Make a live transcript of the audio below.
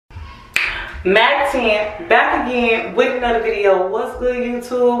Mac 10 back again with another video. What's good,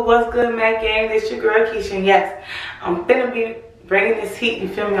 YouTube? What's good, Mac gang? This your girl Keisha, and yes, I'm finna be bringing this heat. You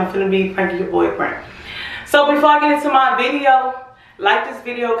feel me? I'm finna be pranking your boy Brent. So before I get into my video, like this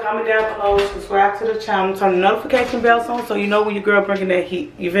video, comment down below, subscribe to the channel, turn the notification bells on so you know when your girl bringing that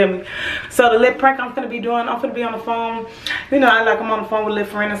heat. You feel me? So the lip prank I'm finna be doing, I'm finna be on the phone. You know, I'm on the phone with a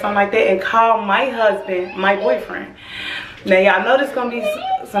little friend or something like that, and call my husband, my boyfriend. Now y'all know this gonna be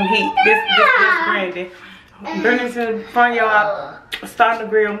some heat. This Brandon. Bringing to the front yard, starting the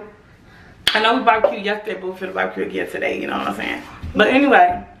grill. I know we barbecued yesterday, but we're finna barbecue again today, you know what I'm saying? But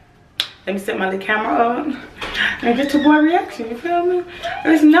anyway, let me set my little camera up and get your boy reaction, you feel me?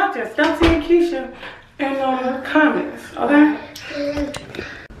 It's nothing. Stop seeing Keisha in the comments, okay?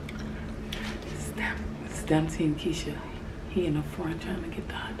 Stop seeing Keisha. He in the front trying to get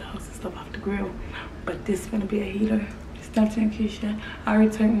the hot dogs and stuff off the grill. But this is gonna be a heater. Stop seeing Keisha. I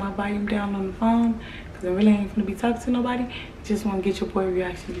already turned my volume down on the phone because I really ain't gonna be talking to nobody. Just wanna get your boy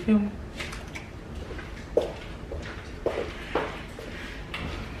reaction, you feel me?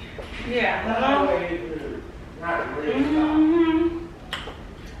 Yeah,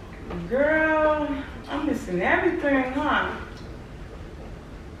 Girl, I'm missing everything, huh?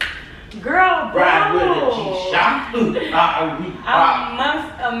 Girl, bro. I must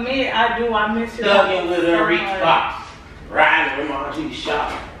admit, I do. I miss you. Thugging with a reach box. Riding with my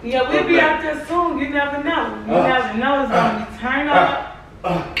G-Shock. Yeah, we'll be out there soon. You never know. You never know. It's going to be turned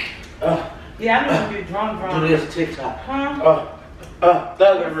up. Yeah, I know you're drunk. Do this TikTok. Huh?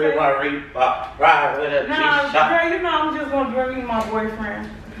 Thugging with my reach box. Riding with a G-Shock. Nah, girl, you know I'm just going to bring you my boyfriend.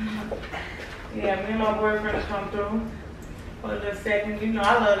 Yeah, me and my boyfriend will come through for a little second. You know,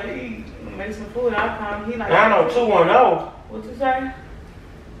 I love to eat. Make some food. I'll come. He like 90210. What you say?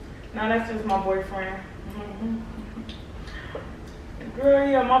 No, that's just my boyfriend. Girl,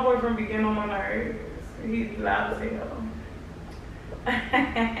 yeah, my boyfriend be getting on my nerves. He's loud as hell.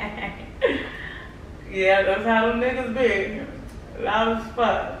 Yeah, that's how them niggas be. Loud as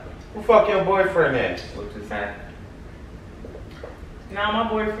fuck. Who fuck your boyfriend is? What you say? Nah, my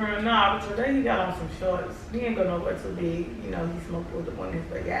boyfriend, nah, but today he got on some shorts. He ain't got nowhere too big. You know, he smoked with one of his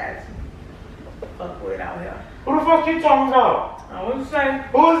big guys. Fuck with out here. Who the fuck you talking about? What you say?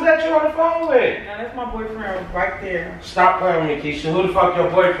 Who is that you on the phone with? Now, that's my boyfriend right there. Stop playing with me, Keisha. Who the fuck your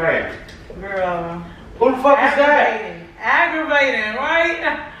boyfriend? Girl. Who the fuck is that? Aggravating,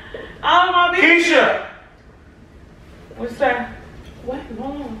 right? All my bitch. Keisha! What's that? What?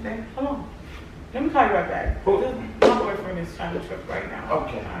 Hold on, man. Hold on. Let me call you right back. Who? My boyfriend is trying to trip right now.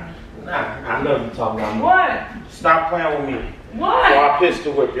 Okay. Nah, I know you talking about me. What? Stop playing with me. What? Before I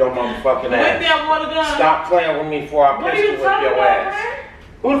pistol whip your motherfucking ass. With that water gun. Stop playing with me before I pistol whip your ass. Man?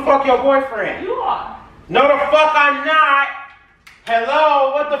 Who the fuck your boyfriend? You are. No the fuck I'm not.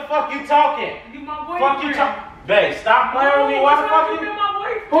 Hello, what the fuck you talking? You my boyfriend. Fuck you talking? Babe, stop playing with me. Why the fuck you?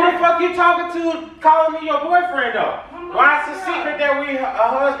 Who the fuck you talking to calling me your boyfriend though? Why it's a secret that we a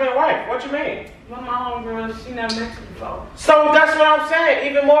husband and wife? What you mean? One of my homegirls, she never met you before. So that's what I'm saying.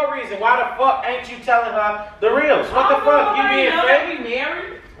 Even more reason. Why the fuck ain't you telling her the reals? What the fuck? You being fake? We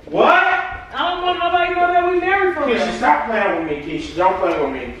married? What? I don't want nobody to know that we married for real. Keisha, stop playing with me, Keisha. Don't play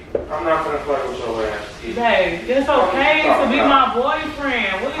with me. I'm not gonna play with your ass. Babe, it's okay to be my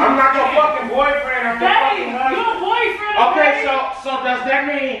boyfriend. I'm not your fucking boyfriend. I'm your fucking husband. You're a boyfriend. Okay, so does that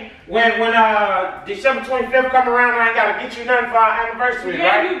mean when December 25th come around, I ain't gotta get you nothing for our anniversary,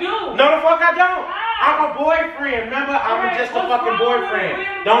 right? Yeah, you do. No, the fuck I don't. Wow. I'm a boyfriend. Remember, I'm just a fucking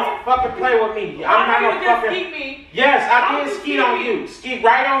boyfriend. Don't fucking play with me. I'm not no fucking. Yes, I did skeet on you. Skeet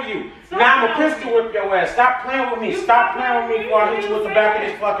right on you. Now I'm a pistol whip your ass. Stop playing with me. Stop playing with me before I hit you with the back of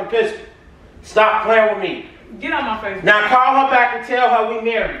this fucking pistol. Stop playing with me. Get out my face. Now call her back and tell her we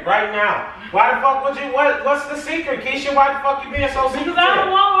married right now. Why the fuck would you? What's the secret, Keisha? Why the fuck you being so secretive? Because I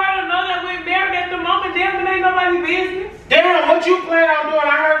don't want her to know that we're married at the moment. Damn, it ain't nobody's business. Damn, what you plan on doing?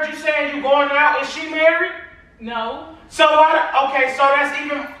 I heard you saying you going out. Is she married? No. So why? Okay, so that's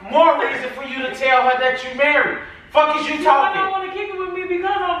even more reason for you to tell her that you married. Fuck is you talking? You don't want to kick it with me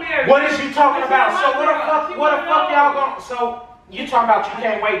because I'm married. What is you talking about? So what the fuck y'all going? So you talking about you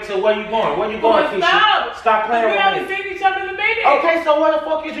can't wait till where you going? Where you going, Keisha? Stop playing with me. We haven't seen each other in a minute. Okay, so where the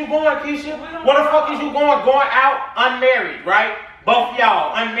fuck is you going, Keisha? Where the fuck is you going? Going out unmarried, right? Both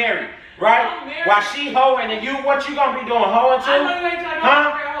y'all unmarried, right? While she hoeing and you, what you gonna be doing? Hoeing too? I know you ain't talking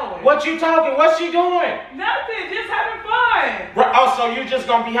about hoeing. What you talking? What's she doing? Nothing, just having fun. Right, oh, so you just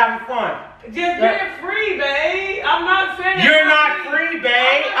gonna be having fun? Just being free, babe. I'm not saying you're not free,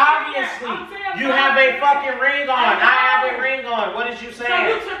 babe. Obviously, you have a fucking ring on. I have a ring on. What is you saying?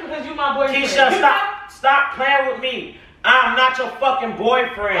 So you tripping because you my boyfriend. Keisha, stop playing with me. I'm not your fucking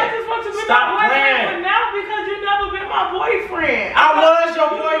boyfriend. I just want you to be Stop my boyfriend playing. for now because you never been my boyfriend. I was your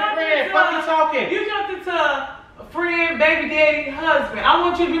boyfriend. Fuck you talking. You jumped into friend, baby daddy, husband. I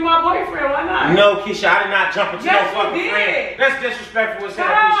want you to be my boyfriend. Why not? No, Keisha, I did not jump into no fucking did. friend. That's disrespectful as hell,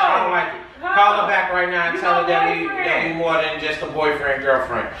 Keisha. I don't like it. Call her back right now and tell her that we more than just a boyfriend,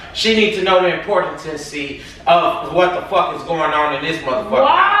 girlfriend. She needs to know the importance of what the fuck is going on in this motherfucker.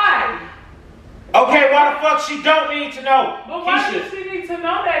 Why? Okay, why the fuck she don't need to know? But why Keisha, does she need to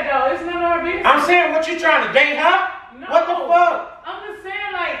know that though? It's none of her business. I'm saying, what you trying to date her? No. What the fuck? I'm just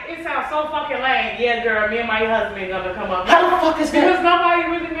saying, like, it sounds so fucking lame. Yeah, girl, me and my husband gonna come up. How the fuck is that? Because nobody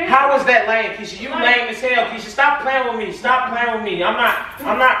really meant How is that lame, Keisha? You lame as hell, Keisha. Stop playing with me. Stop playing with me. I'm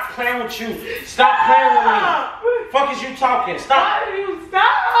not playing with you. Stop playing with me. Fuck is you talking? Stop. Why do you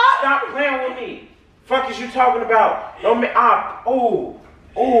stop? Stop playing with me. Fuck is you talking about? Don't me.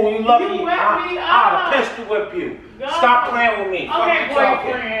 You lucky. You wet me I'll up. pistol whip you. Go. Stop playing with me. Okay, Fuck you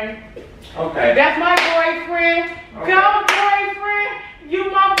talking. boyfriend. Okay. That's my boyfriend. Okay. Go, boyfriend.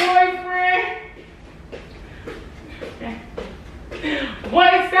 You my boyfriend. Boy,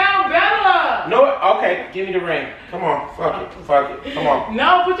 sound better. No. Okay. Give me the ring. Come on. Fuck it. Fuck it. Come on.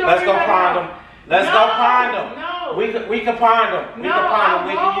 No, put your Let's ring go back find down. them. Let's No, go find them. no. We can find them. We No, can find them. I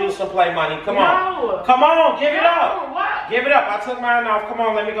We can won't. use some play money. Come No. on. Come on. Give it up. No, what? Give it up. I took mine off. Come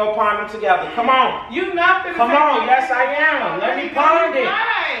on. Let me go find them together. Come on. You not finna Come take on. my Yes, I ring. am. Let me You find it.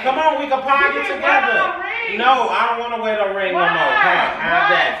 lying. Come on. We can find You it can wear together. no ring. No, I don't want to wear no ring no more. Why? Have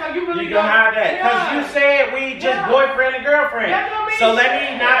that. So you really can have that. Because Yeah. you said we just Yeah. boyfriend and girlfriend. That don't mean So let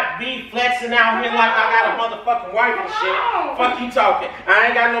shit. me not be flexing out here like I got a motherfucking wife and shit. Come on. Fuck you talking. I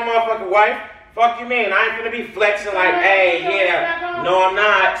ain't got no motherfucking wife. Fuck you mean? I ain't finna be flexing like, hey, yeah. No, I'm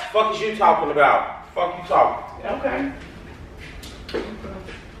not. Fuck is you talking about? Fuck you talking. Okay.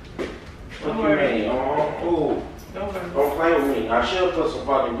 What you mean? Oh, don't play with me. I should put some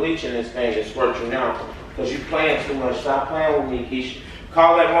fucking bleach in this thing and squirt you now. Because you playing too much. Stop playing with me, Keisha.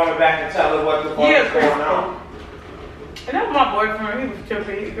 Call that woman back and tell her what the fuck is going on. And that's my boyfriend. He was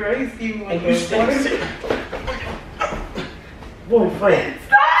tripping. Girl, he's scheming with You stay boyfriend.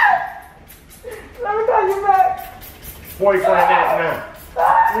 Stop! Let me call you back. Boyfriend that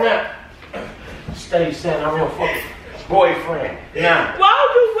now. Nah. Stay saying I'm your fucking boyfriend. Nah. Why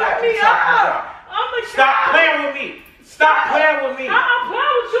would you wet me up? I'm a Stop child. playing with me. Stop playing with me. I'm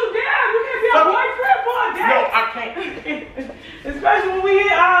playing with you, Dad. You can't be a boyfriend for a day. No, I can't. Especially when we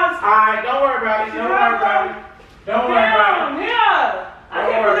hit odds. Alright, don't worry about it. Don't worry about it. Don't worry about it. Yeah. I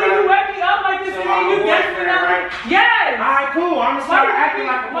Don't can't worry believe about you it. wet me up like this So and I'm you a definitely boyfriend, not. right? Yes. Alright, cool. I'm gonna start acting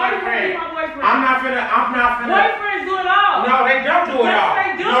like a boyfriend. I'm not finna. Boyfriends do it all. No, they don't do it Yes, all.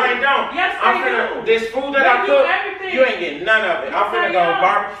 they do. No, they don't. Yes, I'm they finna, do. This food that They I do cook, everything. you ain't getting none of it. I'm Yes, finna I go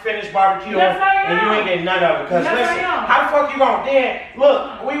am. finish barbecuing, Yes, I and you am. ain't getting none of it. Cause Yes, I listen, am. how the fuck you gonna then look?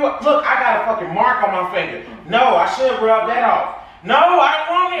 I got a fucking mark on my finger. No, I should rub that off. No, I don't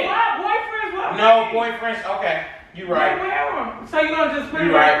want it. What? Boyfriends? What? No, boyfriends. Okay, you right. So you gonna just put You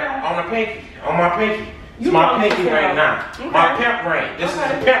it right. back On the pinky. On my pinky. It's You my want pinky to ring now. Okay. My pimp ring. This is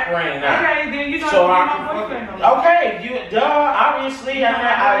a pimp ring now. Okay, then you don't So be I my can boyfriend no more. okay, obviously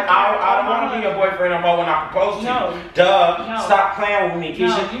I don't want to be your boyfriend no more when I propose to No. you. Duh. No. Stop playing with me,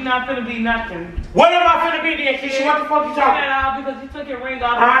 Keisha. No, you're not gonna be nothing. What am I finna be then, Keisha? What the fuck you talking? Because you took your ring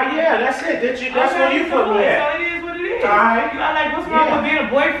off. Yeah, that's it. That's where you put me at. So it is what it is. Alright. You not like, what's wrong with being a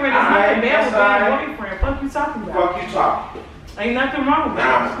boyfriend? There's Alright, nothing bad with that's being a alright. boyfriend. Fuck you talking about? Fuck you talking. Ain't nothing wrong with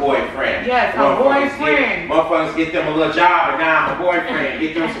Now that. I'm a boyfriend. Yes, I'm a boyfriend. Motherfuckers get them a little job, and now I'm a boyfriend.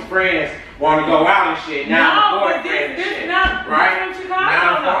 Get them some friends, want to go out and shit. Now I'm a No, but boyfriend. this and shit. not Right? from Chicago.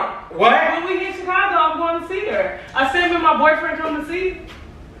 Now though. what? When we hit Chicago, I'm going to see her. I said when my boyfriend come to see.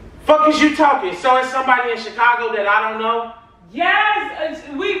 Fuck is you talking? So it's somebody in Chicago that I don't know? Yes,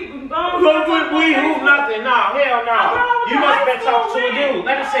 we Who nothing? No, hell no. You must have been talking to a dude.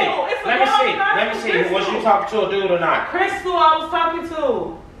 Let me see. Let me see. Was you talking to a dude or not? Crystal, I was talking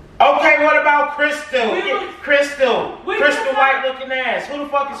to. Okay, what about Crystal? Crystal We white looking ass. Who the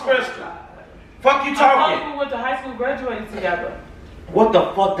fuck is Crystal? Fuck you I talking? we went to high school, graduated together. What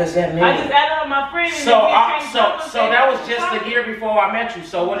the fuck does that mean? I just added on my friend. And So then that was just a year before I met you.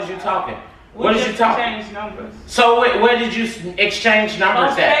 So what is you talking? What we is you just talking? exchanged numbers. So where did you exchange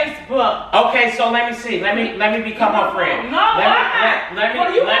numbers On at? Facebook. Okay, so let me see. Let me become her friend. No, why? Let me.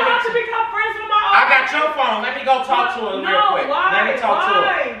 Well, you want to become friends with my I got your phone. Let me go talk to her real quick. Why? Let me talk to her.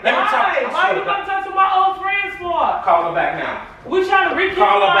 Let me talk. Why you gonna talk to my old friends for? Call her back now. We trying to rekindle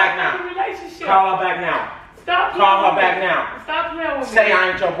Call her our back now. relationship. Call her back now. Stop Call her playing with back me. now. Stop playing with me. Say I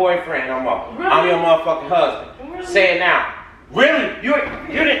ain't your boyfriend no more. Really? I'm your motherfucking husband. Really? Say it now. Really? You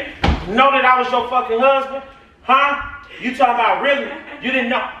didn't know that I was your fucking husband? Huh? You talking about really? You didn't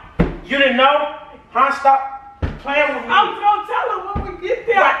know? You didn't know? Huh? Stop playing with me. I was gonna tell her when we get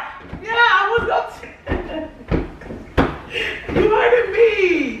there. What? Yeah, I was gonna You hurted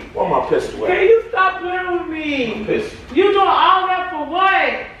me. Where my pistol at? Can you stop playing with me? My pistol. You doing all that for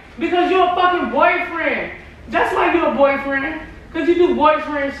what? Because you're a fucking boyfriend. That's why you're a boyfriend. Because you do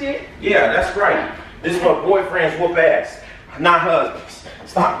boyfriend shit. Yeah, that's right. This is what boyfriends whoop ass, not husbands.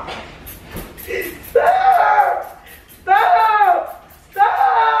 Stop. Stop! Stop!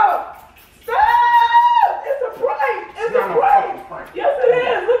 Stop! Stop! It's a prank! It's a prank! Yes, it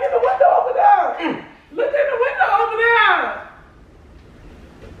is! Look in the window over there! Look in the window over there!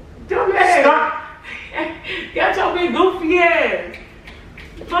 Dumbass! Stop! Got your big goofy ass!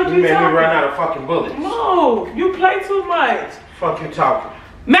 Fuck You made me run out of fucking bullets. Move! You play too much! Fuck you talking.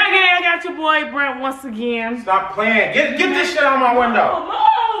 McNeil, I got your boy Brent once again. Stop playing. Get this shit out my window.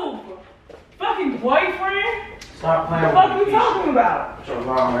 Move! Fucking boyfriend? Stop playing What the fuck you talking about? With your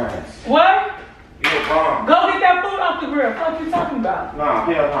long ass. What? You're wrong. Go get that food off the grill. What you talking about? Nah,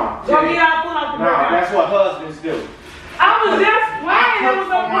 hell no. Go get our food off the grill. Nah, that's what husbands do. I was just playing. It was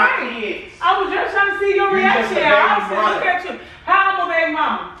a prank. Kids. I was just trying to see your You just reaction. a baby I said, mama. look at you. How I'm a baby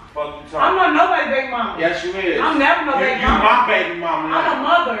mama? Fuck you talking. I'm not nobody's baby mama. Yes, you is. I'm never no baby mama. You're my baby mama now. I'm a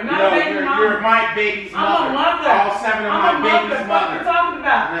mother, not a baby mama. You're my baby's mother. I'm a mother. All 7 of my baby's What you mother. talking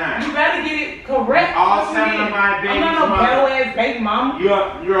about? Nah. You better get it correct. All 7 of my baby's I'm not no mother. ghetto ass baby mama.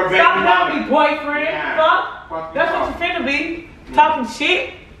 You're a baby Stop mother. calling me boyfriend. Nah. Fuck. That's what you finna be. Talking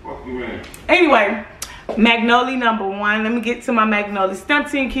shit. Fuck you in. Anyway, McNeil #1. Let me get to my McNeil. Stamp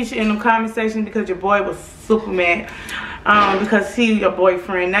Team Keisha in the comment section because your boy was super mad. Because he your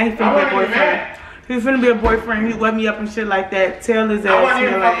boyfriend. Now he finna be a boyfriend. He finna be a boyfriend. He wet me up and shit like that. Tell his ass. I wasn't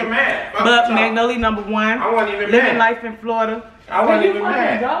even fucking mad. But McNeil #1. I wasn't even Living mad. life in Florida. I wasn't even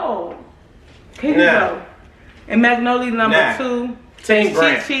mad. Can you go? And McNeil #2. Team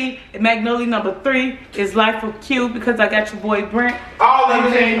Brent. Chi and McNeil #3 is Life of Q because I got your boy Brent. All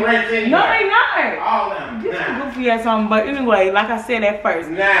them Team Brent anyway. No, they not. All them. Get your goofy ass on. But anyway, like I said at first,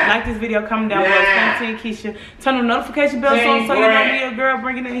 like this video, comment down below, Stamp Team Keisha. Turn the notification bell on so you know me, a girl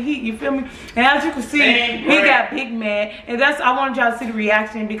bringing in the heat. You feel me? And as you can see, he got big mad. And that's I wanted y'all to see the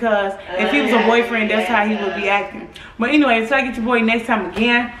reaction because if he was a boyfriend, that's how he would be acting. But anyway, until I get your boy next time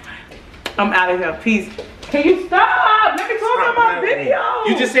again, I'm out of here. Peace. Can you stop? Let me talk about my video.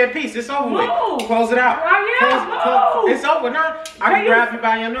 You just said peace. It's over with. Close it out. It's over now. I can grab you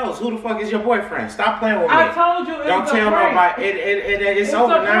by your nose. Who the fuck is your boyfriend? Stop playing with me. I told you. Don't tell nobody. It's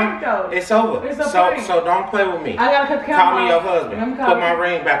over now. It's over. So don't play with me. I gotta cut the camera. Call me your husband. Put my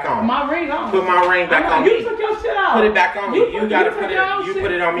ring back on. My ring on. Put my ring back on me. You took your shit out. Put it back on me. You gotta put it. You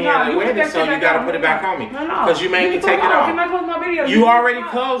put it on me in the wedding, so you gotta put it back on me. Because you made me take it off. You already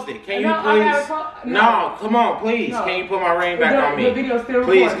closed it. Can you please? No, come on, please. Can you put my ring back on me? The video's still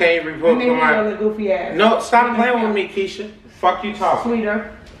Please, can you put my goofy ass? No, stop playing with me, Keisha. Fuck you talking.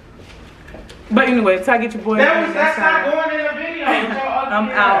 Sweeter. But anyway, till I get your boy. That's not going in the video. I'm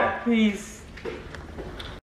out. Peace.